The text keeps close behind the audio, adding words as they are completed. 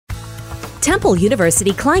Temple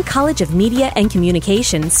University Klein College of Media and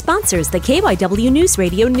Communication sponsors the KYW News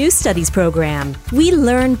Radio News Studies program. We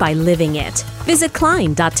learn by living it. Visit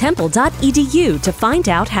klein.temple.edu to find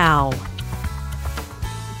out how.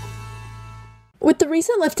 With the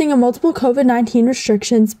recent lifting of multiple COVID-19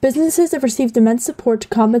 restrictions, businesses have received immense support to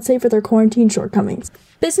compensate for their quarantine shortcomings.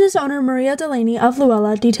 Business owner Maria Delaney of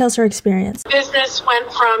Luella details her experience. Business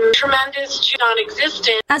went from tremendous to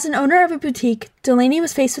non-existent. As an owner of a boutique, Delaney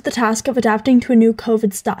was faced with the task of adapting to a new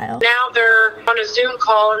COVID style. Now they're on a Zoom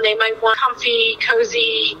call and they might want comfy,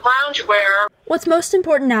 cozy loungewear. What's most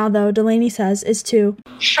important now, though, Delaney says, is to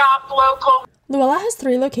shop local. Luella has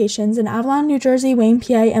 3 locations in Avalon, New Jersey, Wayne,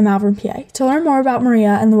 PA, and Malvern, PA. To learn more about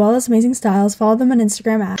Maria and Luella's amazing styles, follow them on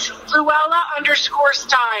Instagram at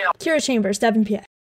Luella_style. Kira Chambers, Devon, PA.